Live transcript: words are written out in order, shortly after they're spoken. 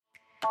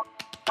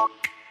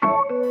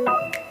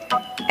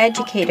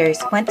Educators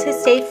want to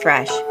stay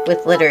fresh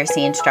with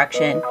literacy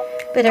instruction,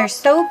 but are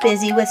so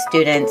busy with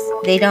students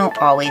they don't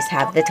always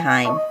have the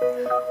time.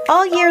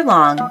 All year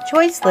long,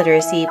 Choice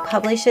Literacy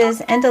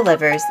publishes and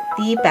delivers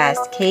the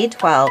best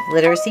K-12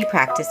 literacy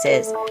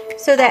practices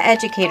so that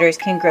educators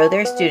can grow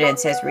their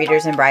students as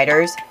readers and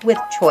writers with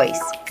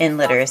choice in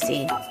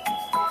literacy.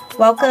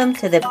 Welcome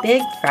to the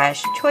Big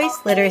Fresh Choice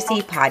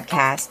Literacy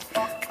Podcast.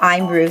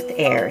 I'm Ruth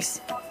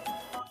Ayers.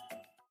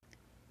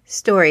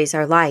 Stories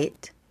are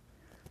light.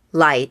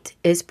 Light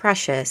is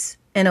precious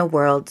in a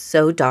world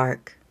so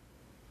dark.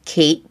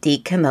 Kate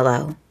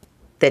DiCamillo,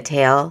 The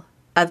Tale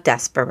of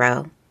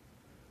Despero.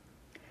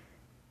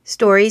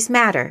 Stories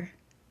Matter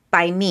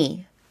by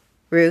me,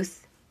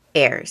 Ruth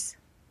Ayers.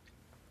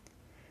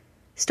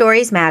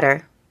 Stories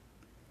matter.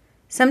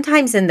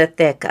 Sometimes in the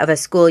thick of a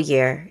school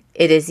year,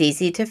 it is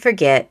easy to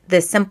forget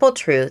the simple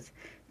truth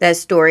that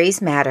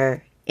stories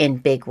matter in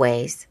big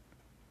ways.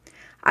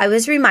 I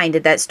was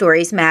reminded that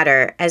stories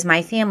matter as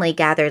my family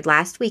gathered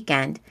last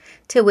weekend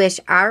to wish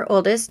our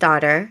oldest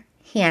daughter,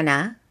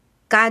 Hannah,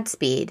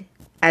 Godspeed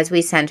as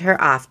we send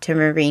her off to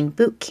Marine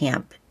Boot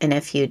Camp in a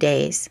few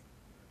days.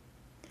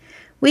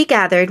 We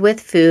gathered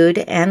with food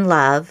and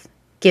love,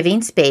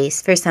 giving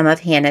space for some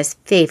of Hannah's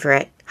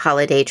favorite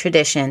holiday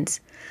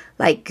traditions,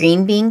 like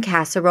green bean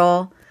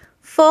casserole,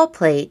 full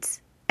plates,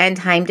 and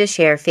time to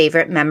share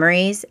favorite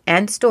memories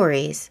and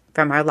stories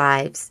from our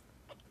lives.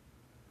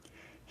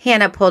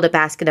 Hannah pulled a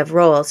basket of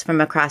rolls from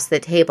across the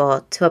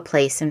table to a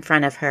place in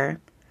front of her.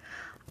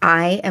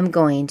 "I am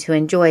going to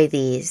enjoy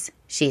these,"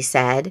 she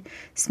said,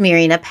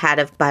 smearing a pat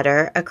of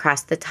butter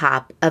across the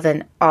top of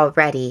an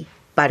already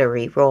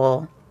buttery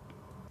roll.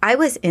 I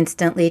was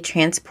instantly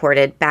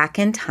transported back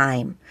in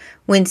time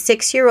when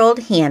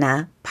 6-year-old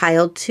Hannah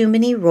piled too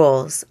many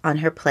rolls on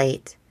her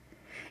plate.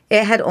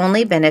 It had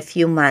only been a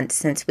few months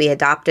since we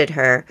adopted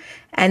her,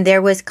 and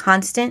there was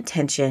constant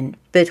tension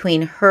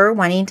between her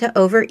wanting to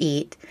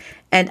overeat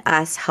and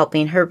us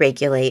helping her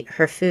regulate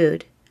her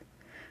food.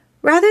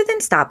 Rather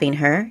than stopping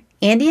her,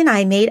 Andy and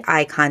I made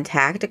eye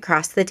contact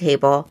across the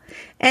table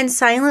and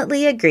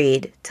silently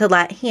agreed to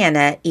let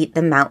Hannah eat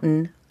the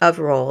mountain of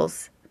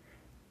rolls.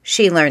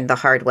 She learned the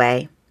hard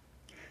way.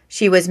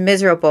 She was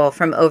miserable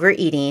from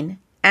overeating,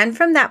 and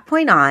from that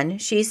point on,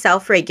 she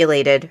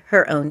self-regulated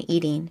her own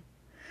eating.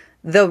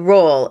 The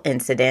roll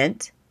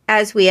incident,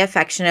 as we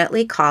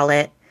affectionately call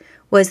it,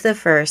 was the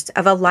first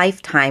of a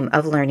lifetime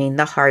of learning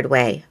the hard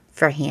way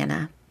for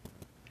Hannah.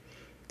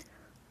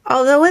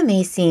 Although it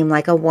may seem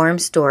like a warm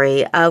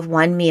story of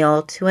one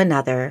meal to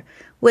another,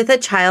 with a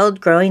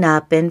child growing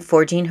up and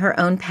forging her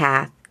own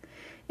path,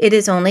 it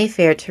is only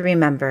fair to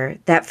remember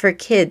that for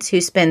kids who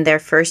spend their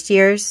first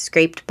years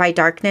scraped by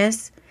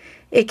darkness,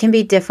 it can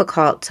be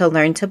difficult to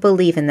learn to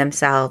believe in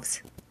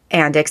themselves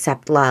and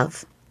accept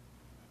love.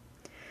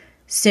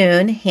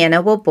 Soon,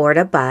 Hannah will board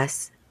a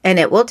bus, and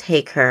it will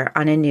take her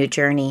on a new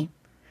journey.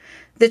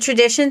 The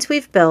traditions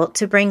we've built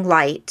to bring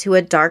light to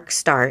a dark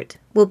start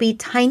will be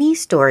tiny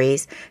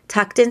stories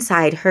tucked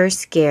inside her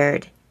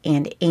scared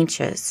and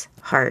anxious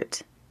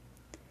heart.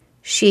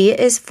 She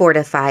is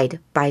fortified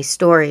by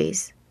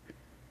stories.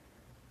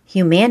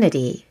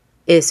 Humanity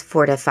is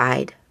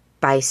fortified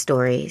by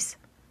stories.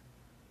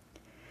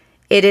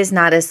 It is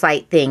not a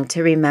slight thing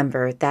to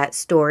remember that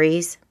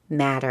stories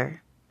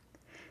matter.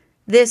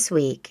 This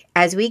week,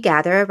 as we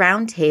gather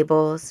around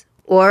tables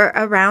or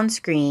around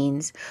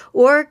screens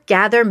or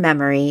gather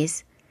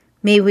memories,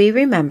 may we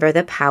remember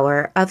the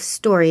power of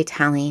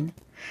storytelling.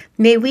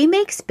 May we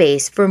make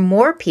space for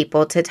more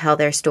people to tell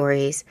their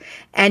stories,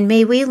 and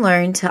may we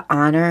learn to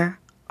honor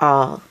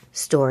all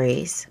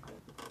stories.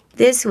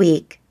 This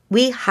week,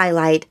 we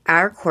highlight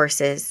our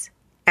courses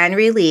and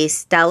release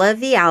Stella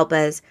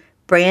Villalba's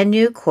brand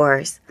new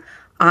course,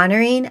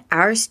 Honoring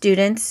Our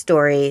Students'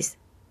 Stories,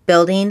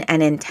 Building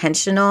an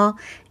Intentional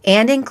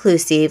and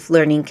Inclusive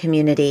Learning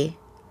Community.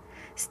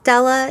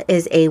 Stella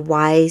is a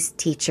wise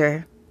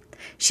teacher.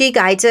 She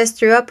guides us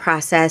through a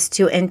process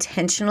to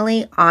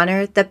intentionally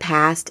honor the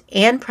past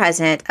and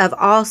present of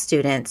all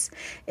students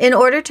in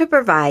order to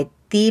provide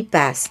the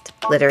best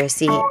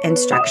literacy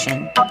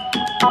instruction.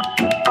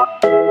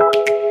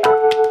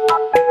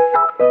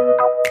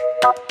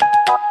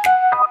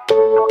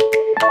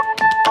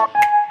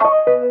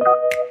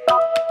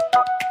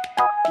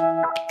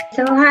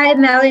 So hi,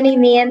 Melanie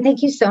Meehan.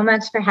 Thank you so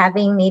much for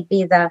having me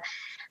be the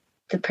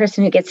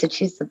person who gets to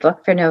choose the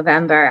book for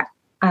November.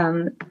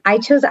 I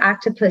chose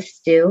Octopus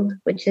Stew,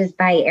 which is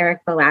by Eric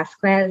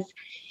Velasquez.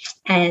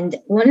 And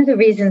one of the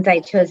reasons I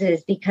chose it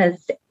is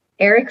because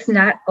Eric's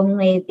not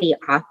only the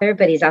author,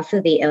 but he's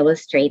also the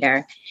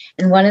illustrator.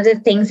 And one of the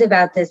things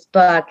about this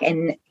book,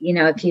 and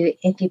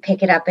if you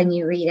pick it up and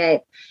you read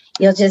it,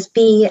 you'll just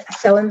be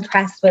so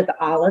impressed with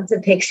all of the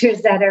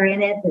pictures that are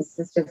in it. This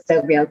is just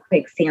a real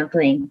quick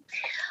sampling.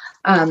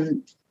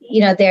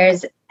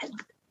 There's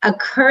a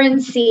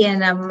currency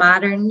and a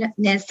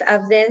modernness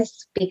of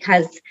this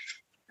because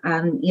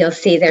you'll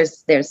see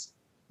there's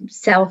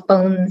cell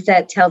phones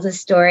that tell the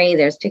story.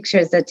 There's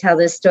pictures that tell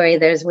the story.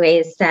 There's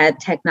ways that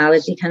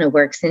technology kind of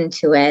works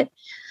into it.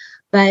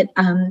 But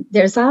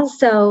there's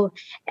also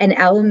an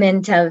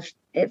element of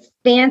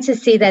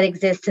fantasy that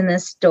exists in the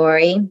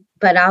story,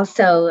 but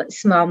also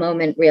small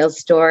moment, real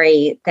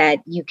story that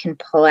you can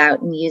pull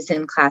out and use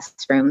in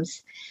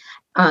classrooms.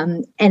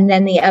 And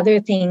then the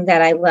other thing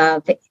that I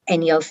love,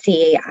 and you'll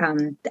see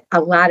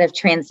a lot of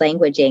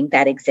translanguaging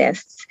that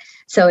exists.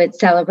 So it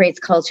celebrates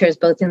cultures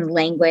both in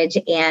language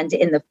and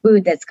in the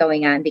food that's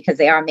going on, because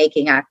they are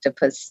making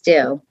octopus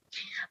stew.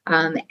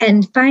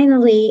 And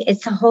finally,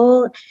 it's a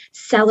whole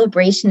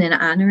celebration and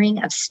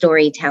honoring of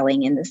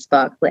storytelling in this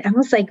book,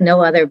 almost like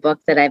no other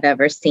book that I've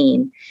ever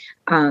seen.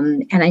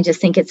 And I just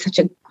think it's such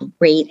a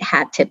great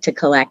hat tip to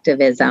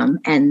collectivism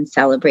and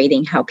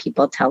celebrating how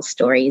people tell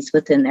stories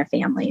within their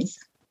families.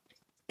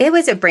 It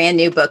was a brand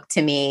new book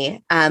to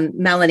me,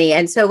 Melanie.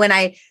 And so when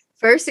I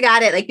first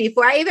got it, like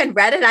before I even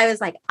read it, I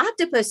was like,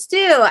 octopus stew.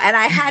 And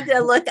I had to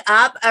look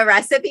up a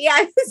recipe.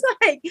 I was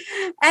like,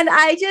 and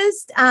I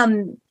just,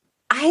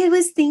 I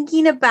was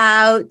thinking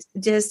about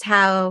just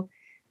how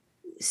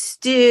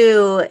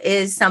stew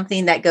is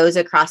something that goes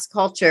across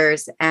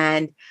cultures.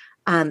 And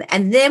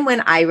then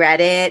when I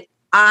read it,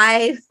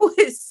 I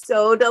was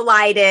so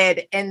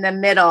delighted in the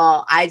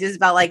middle. I just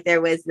felt like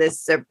there was this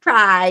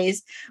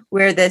surprise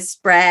where the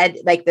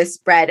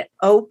spread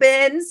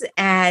opens,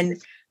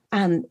 and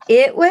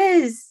it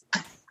was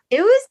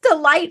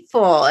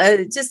delightful.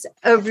 Just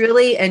a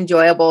really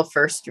enjoyable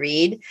first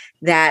read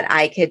that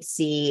I could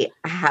see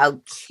how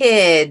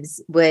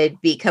kids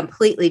would be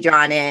completely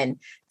drawn in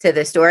to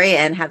the story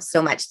and have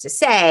so much to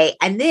say.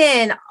 And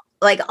then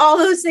like all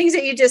those things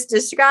that you just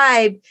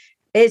described,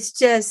 it's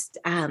just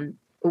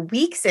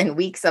weeks and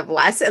weeks of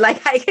lesson.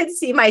 Like I could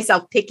see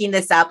myself picking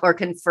this up or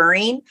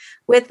conferring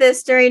with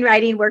this during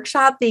writing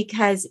workshop,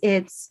 because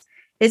it's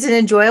an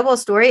enjoyable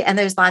story. And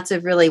there's lots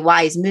of really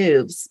wise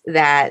moves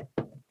that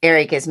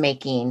Eric is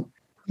making.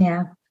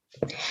 Yeah.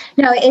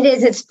 No, it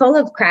is. It's full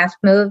of craft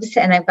moves.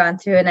 And I've gone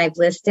through and I've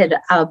listed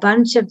a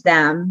bunch of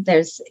them.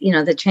 There's,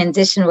 the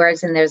transition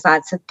words, and there's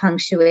lots of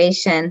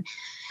punctuation.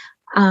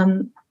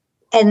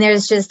 And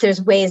there's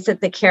ways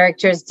that the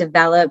characters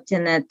developed,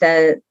 and that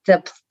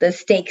the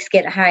stakes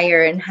get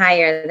higher and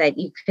higher that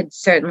you could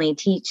certainly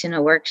teach in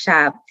a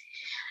workshop.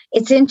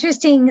 It's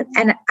interesting,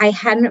 and I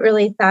hadn't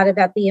really thought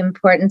about the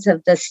importance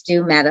of the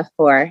stew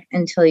metaphor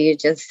until you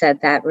just said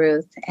that,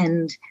 Ruth,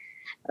 and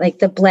like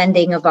the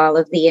blending of all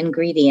of the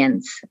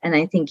ingredients. And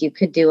I think you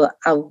could do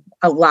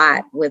a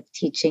lot with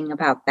teaching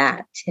about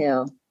that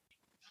too.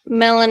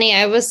 Melanie,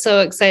 I was so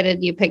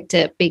excited you picked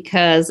it,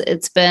 because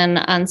it's been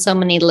on so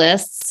many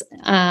lists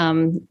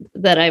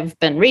that I've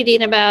been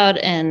reading about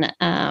and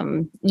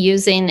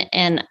using,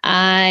 and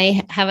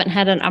I haven't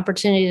had an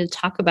opportunity to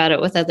talk about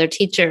it with other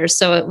teachers.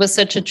 So it was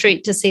such a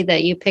treat to see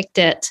that you picked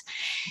it.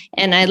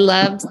 And I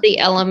loved the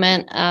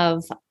element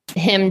of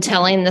him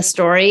telling the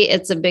story.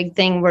 It's a big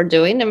thing we're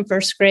doing in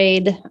first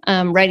grade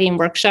writing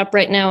workshop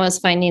right now, is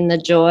finding the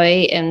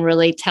joy in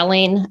really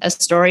telling a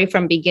story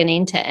from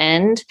beginning to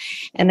end.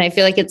 And I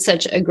feel like it's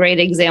such a great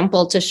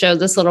example to show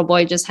this little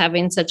boy just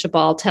having such a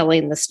ball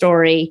telling the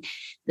story,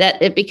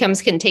 that it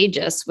becomes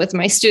contagious with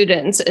my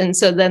students. And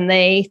so then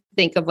they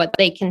think of what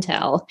they can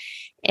tell.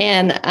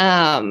 And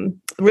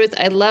Ruth,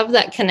 I love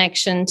that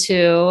connection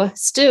to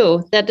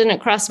stew. That didn't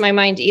cross my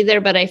mind either,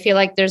 but I feel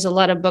like there's a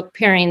lot of book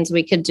pairings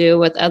we could do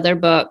with other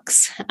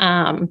books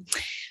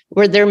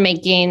where they're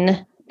making,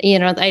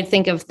 I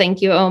think of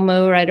Thank You,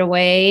 Omu right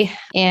away.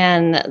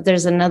 And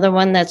there's another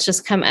one that's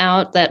just come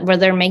out where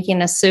they're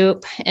making a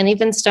soup, and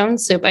even stone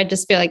soup. I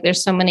just feel like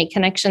there's so many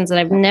connections that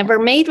I've never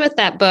made with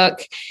that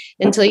book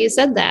until you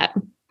said that.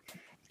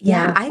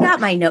 Yeah, I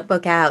got my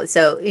notebook out.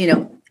 So,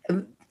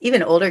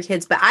 even older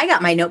kids, but I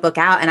got my notebook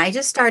out and I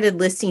just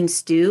started listing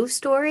stew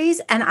stories,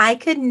 and I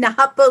could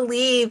not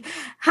believe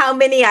how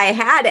many I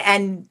had.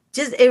 And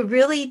just, it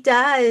really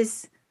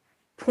does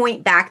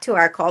point back to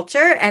our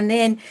culture. And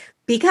then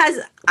because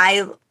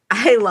I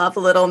love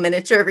little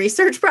miniature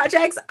research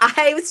projects,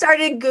 I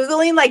started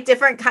Googling like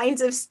different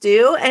kinds of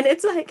stew, and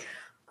it's like,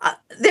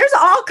 there's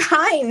all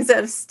kinds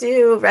of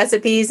stew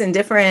recipes and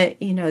different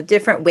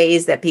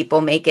ways that people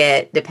make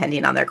it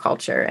depending on their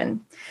culture. And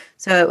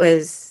so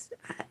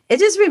it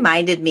just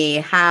reminded me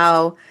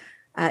how,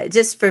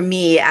 just for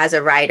me as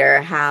a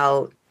writer,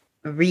 how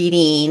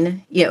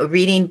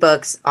reading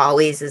books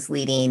always is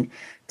leading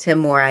to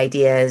more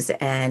ideas,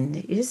 and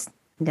you just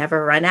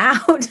never run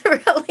out,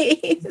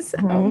 really.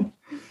 So.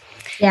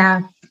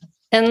 Yeah.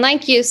 And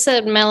like you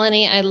said,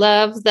 Melanie, I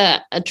love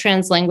the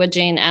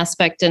translanguaging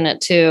aspect in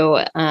it too.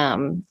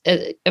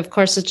 Of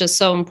course, it's just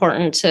so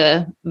important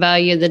to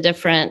value the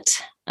different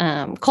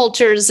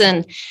cultures.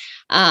 And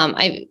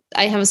I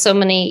have so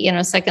many,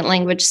 second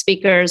language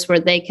speakers where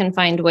they can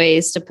find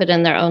ways to put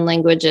in their own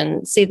language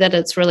and see that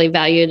it's really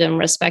valued and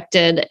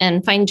respected,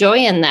 and find joy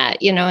in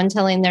that, and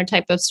telling their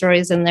type of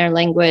stories in their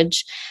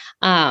language.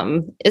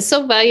 It's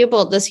so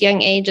valuable at this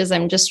young age, as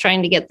I'm just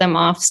trying to get them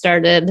off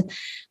started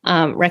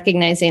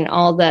recognizing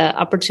all the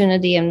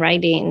opportunity in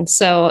writing.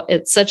 So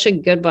it's such a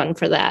good one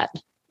for that.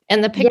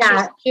 And the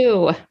pictures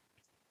too.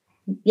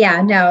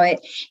 Yeah, no,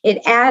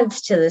 it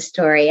adds to the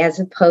story as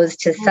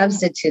opposed to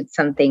substitute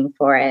something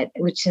for it,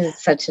 which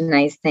is such a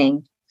nice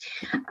thing.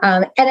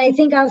 And I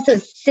think also,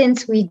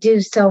 since we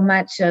do so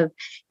much of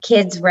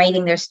kids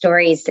writing their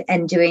stories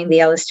and doing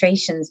the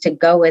illustrations to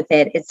go with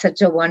it, it's such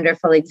a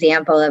wonderful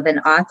example of an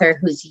author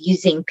who's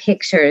using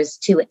pictures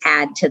to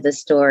add to the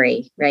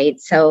story, right?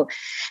 So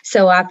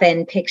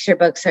often picture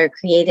books are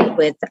created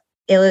with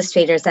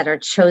illustrators that are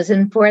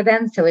chosen for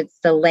them. So it's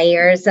the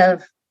layers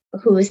of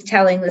who's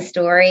telling the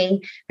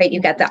story, right?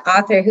 You've got the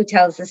author who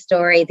tells the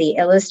story, the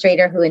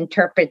illustrator who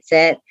interprets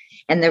it,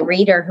 and the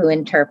reader who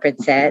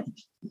interprets it.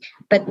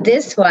 But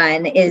this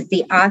one is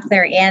the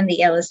author and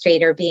the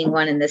illustrator being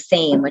one and the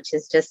same, which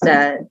is just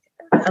a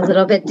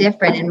little bit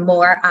different and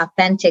more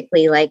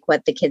authentically like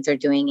what the kids are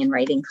doing in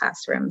writing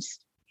classrooms.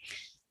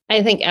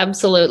 I think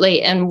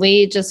absolutely. And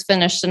we just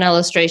finished an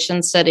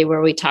illustration study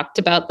where we talked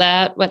about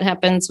that, what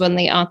happens when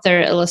the author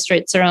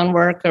illustrates their own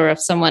work or if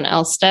someone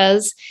else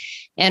does.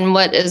 And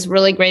what is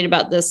really great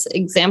about this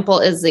example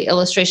is the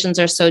illustrations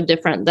are so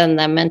different than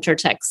the mentor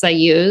texts I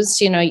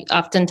use.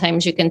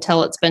 Oftentimes you can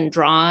tell it's been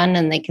drawn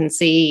and they can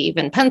see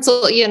even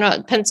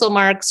pencil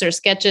marks or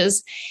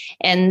sketches.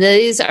 And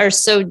these are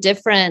so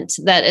different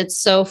that it's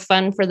so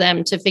fun for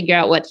them to figure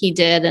out what he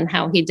did and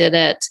how he did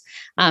it,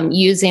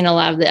 using a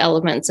lot of the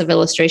elements of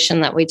illustration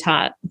that we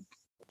taught.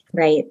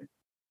 Right.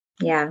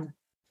 Yeah.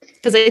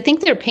 Because I think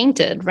they're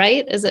painted,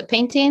 right? Is it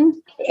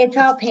painting? It's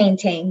all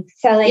painting.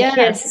 So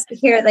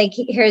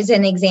here's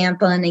an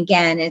example. And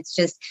again, it's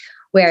just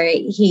where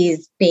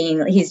he's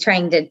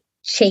trying to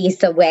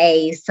chase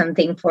away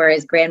something for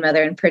his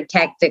grandmother and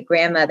protect a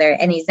grandmother.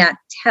 And he's not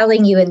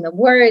telling you in the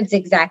words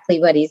exactly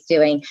what he's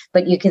doing,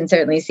 but you can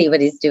certainly see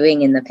what he's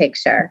doing in the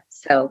picture.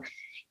 So,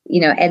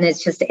 and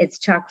it's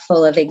chock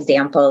full of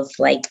examples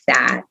like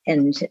that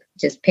and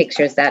just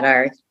pictures that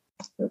are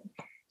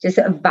just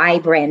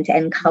vibrant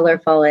and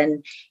colorful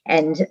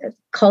and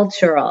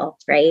cultural,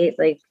 right?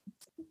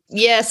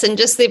 Yes, and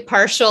just the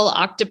partial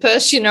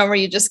octopus, where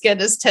you just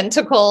get his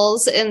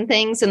tentacles and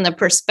things and the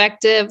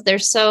perspective.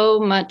 There's so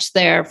much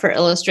there for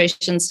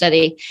illustration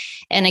study.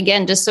 And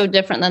again, just so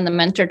different than the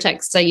mentor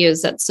texts I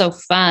use. That's so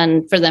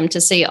fun for them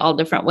to see all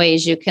different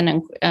ways you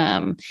can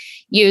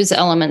use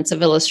elements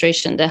of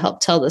illustration to help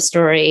tell the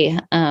story,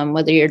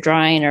 whether you're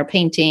drawing or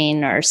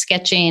painting or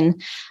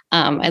sketching.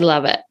 I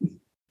love it.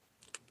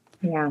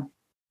 Yeah.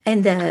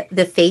 And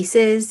the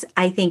faces,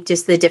 I think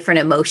just the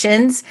different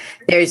emotions,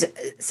 there's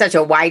such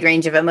a wide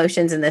range of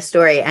emotions in this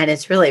story, and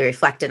it's really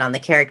reflected on the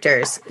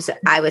characters. So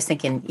I was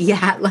thinking,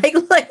 yeah, like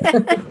and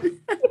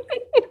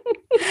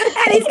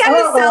he's got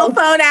his cell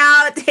phone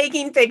out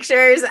taking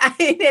pictures. I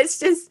mean, it's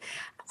just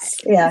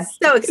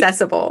so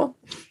accessible.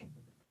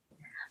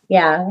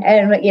 Yeah.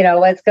 And,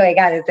 what's going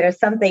on is there's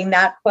something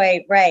not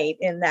quite right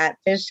in that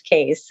fish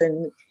case,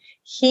 and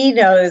he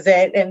knows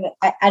it.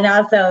 And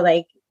also,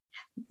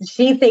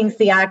 she thinks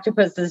the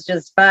octopus is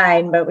just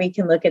fine, but we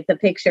can look at the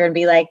picture and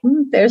be like,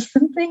 there's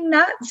something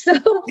not so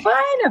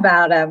fine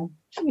about him.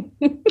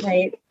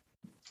 Right.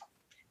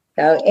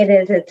 So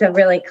it's a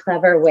really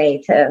clever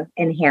way to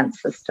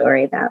enhance the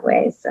story that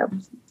way. So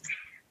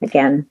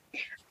again,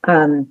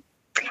 I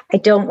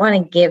don't want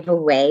to give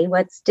away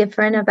what's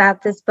different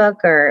about this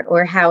book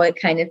or how it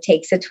kind of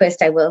takes a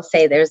twist. I will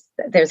say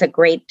there's a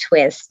great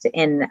twist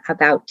in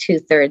about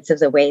 2/3 of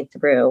the way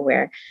through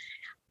where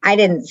I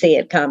didn't see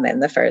it coming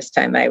the first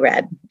time I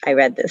read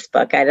this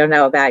book. I don't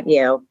know about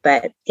you,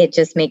 but it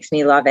just makes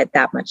me love it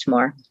that much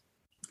more.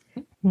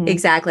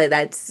 Exactly.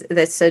 That's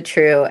so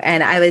true.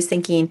 And I was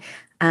thinking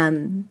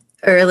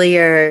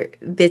earlier,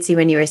 Bitsy,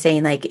 when you were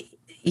saying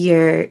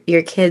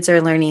your kids are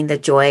learning the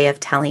joy of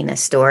telling a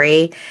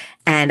story.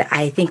 And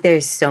I think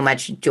there's so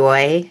much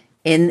joy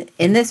in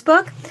this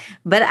book,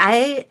 but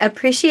I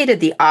appreciated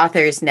the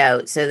author's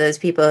note. So those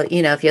people,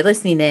 if you're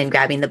listening in,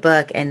 grabbing the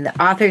book and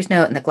the author's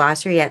note and the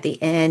glossary at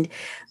the end.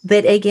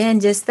 But again,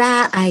 just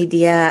that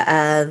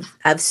idea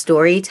of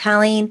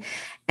storytelling.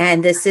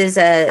 And this is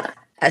a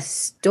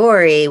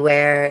story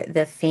where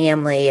the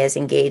family is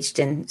engaged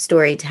in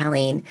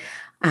storytelling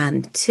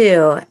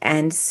too.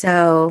 And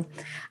so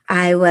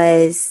I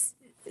was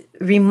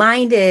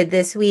reminded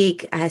this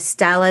week,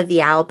 Stella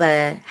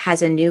Villalba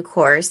has a new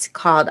course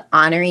called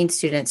Honoring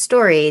Student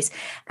Stories.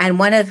 And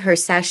one of her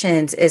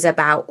sessions is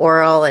about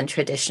oral and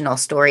traditional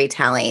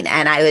storytelling.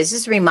 And I was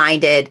just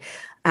reminded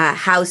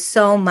how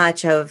so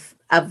much of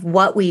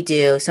what we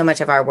do, so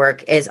much of our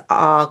work is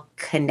all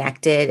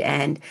connected.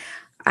 And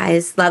I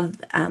just love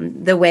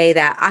the way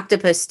that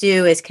Octopus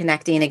Stew is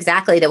connecting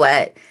exactly to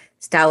what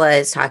Stella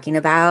is talking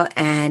about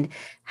and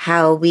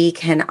how we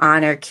can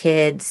honor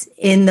kids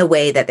in the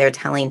way that they're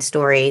telling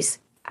stories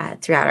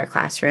throughout our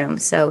classroom.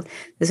 So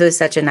this was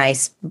such a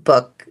nice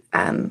book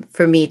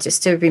for me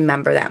just to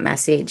remember that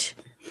message.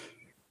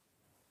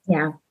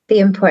 Yeah, the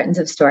importance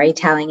of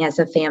storytelling as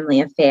a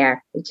family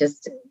affair. It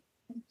just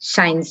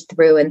shines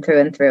through and through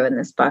and through in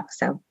this book.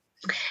 So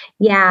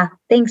Yeah,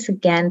 thanks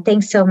again.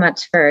 Thanks so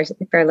much for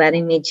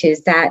letting me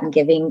choose that and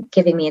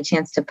giving me a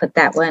chance to put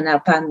that one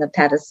up on the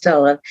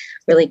pedestal of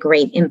really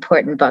great,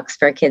 important books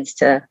for kids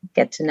to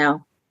get to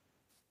know.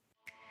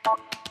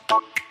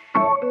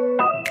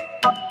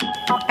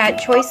 At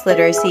Choice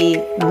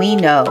Literacy, we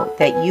know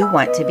that you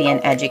want to be an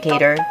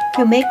educator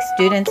who makes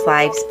students'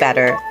 lives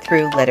better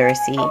through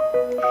literacy.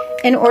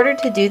 In order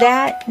to do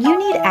that, you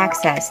need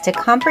access to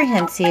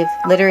comprehensive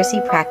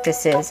literacy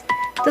practices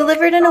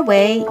delivered in a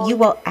way you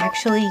will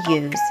actually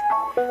use.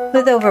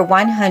 With over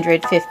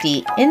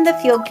 150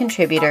 in-the-field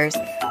contributors,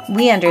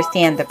 we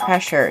understand the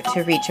pressure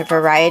to reach a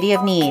variety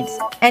of needs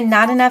and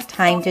not enough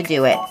time to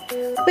do it,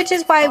 which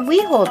is why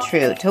we hold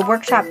true to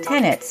workshop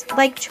tenets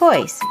like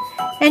choice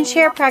and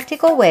share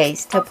practical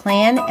ways to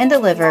plan and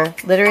deliver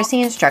literacy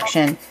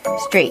instruction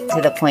straight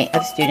to the point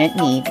of student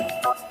need.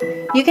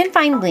 You can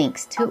find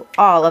links to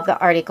all of the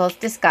articles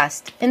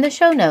discussed in the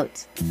show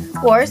notes,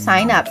 or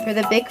sign up for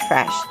the Big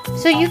Fresh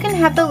so you can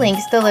have the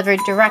links delivered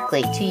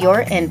directly to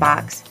your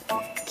inbox.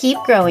 Keep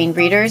growing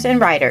readers and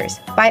writers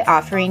by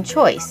offering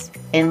choice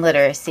in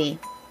literacy.